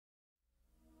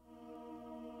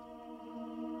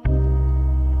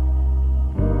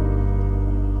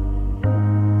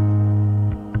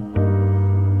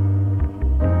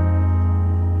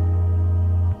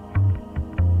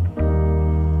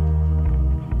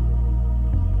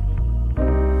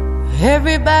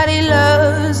Everybody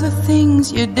loves the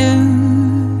things you do,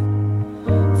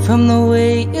 from the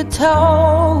way you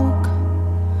talk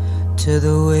to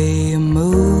the way you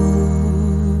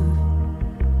move.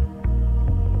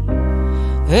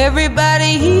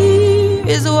 Everybody here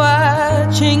is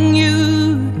watching you,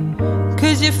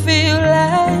 'cause you feel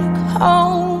like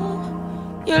home.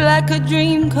 You're like a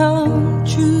dream come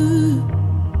true.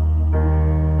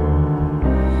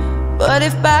 But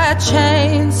if by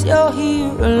chance you're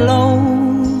here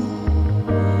alone,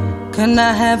 can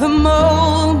I have a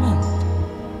moment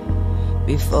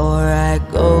before I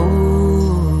go?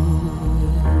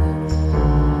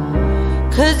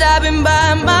 'Cause I've been by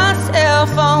myself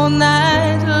all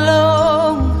night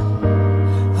long,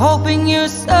 hoping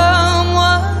you're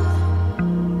someone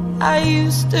I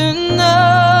used to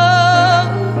know.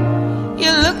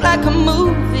 You look like a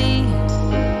movie,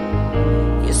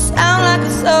 you sound like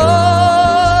a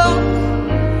song.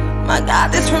 My God,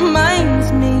 this reminds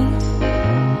me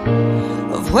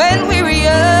of when we were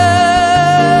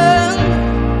young.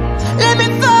 Let me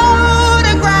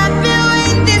photograph you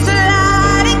in this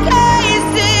light, in case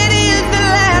it is the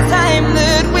last time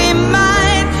that we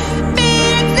might be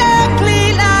exactly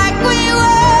like we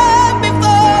were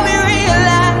before we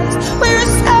realized we're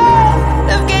scared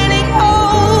of getting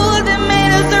old. It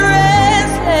made us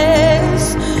restless.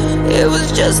 It was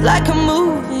just like a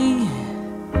movie,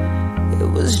 it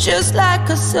was just like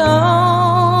a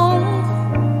song.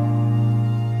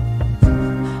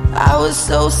 I was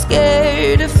so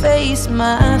scared to face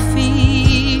my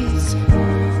fears.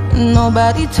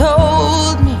 Nobody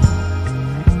told me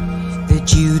that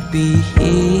you'd be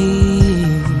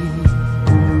here.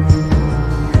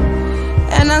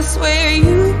 And I swear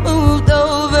you moved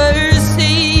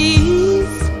overseas.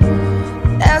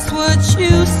 That's what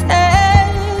you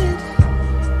said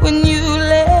when you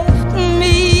left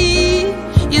me.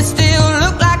 You still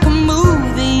look like a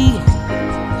movie,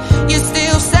 you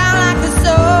still sound like a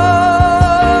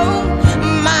song.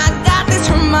 My God, this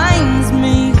reminds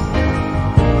me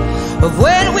of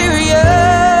when we were young.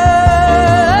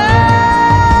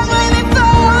 Let me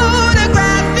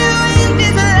photograph you in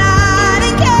this light,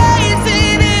 in case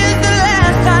it is the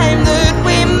last time that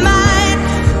we might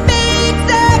be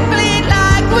exactly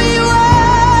like we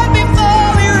were before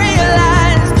we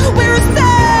realized we were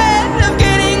sad of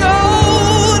getting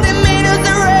old. It made us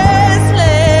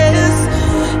restless.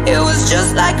 It was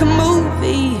just like a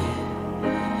movie,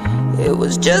 it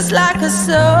was just like a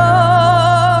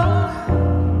song.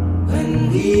 When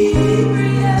we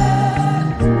were young,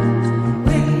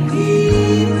 when we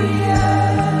were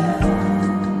young,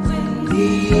 when we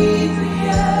were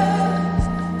young,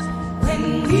 when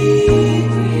we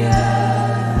were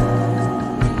young.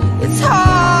 It's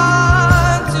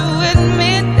hard to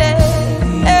admit that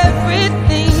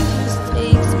everything just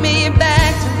takes me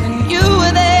back to when you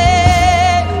were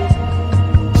there,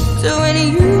 to when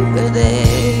you were there.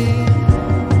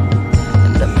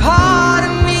 And a part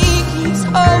of me keeps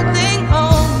holding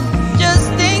on,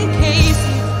 just in case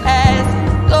it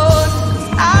hasn't gone. 'Cause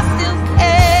I still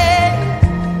care.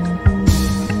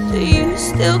 Do you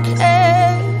still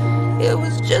care? It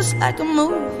was just like a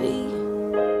movie,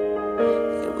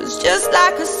 it was just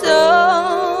like a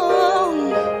song.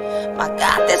 My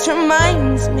God, this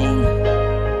reminds me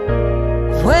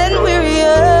of when we were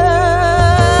young.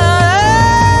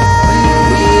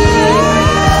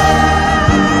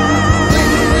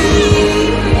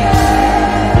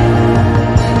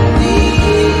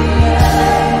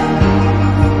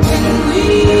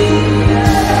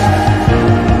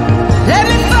 Let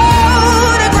me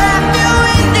photograph you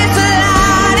in this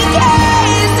light, in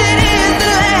case it is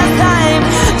the last time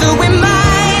that we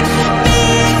might be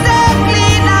exactly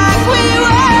like we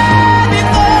were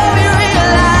before we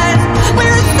realized we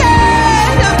were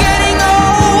scared of getting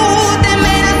old. It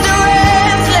made us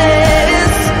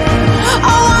restless.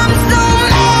 Oh, I'm so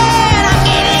mad I'm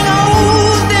getting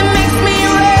old. It makes me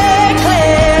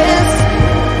reckless.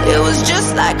 It was just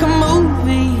like a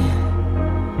movie,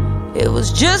 it was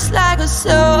just like a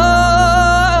song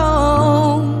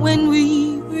when we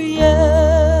were young.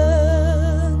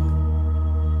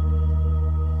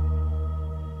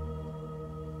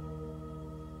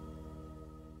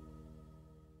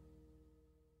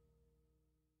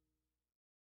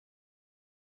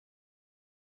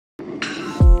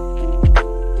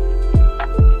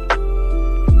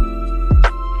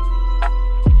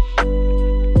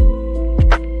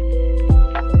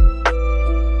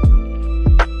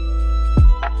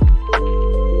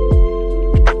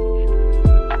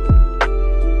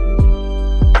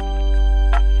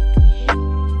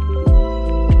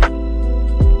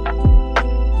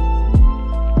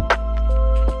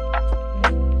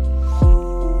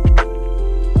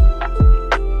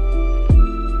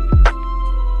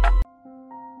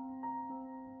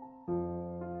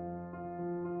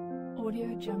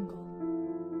 Jungle.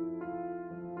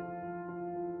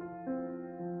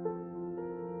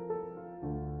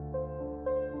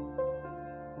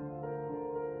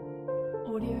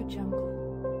 Audio Jungle.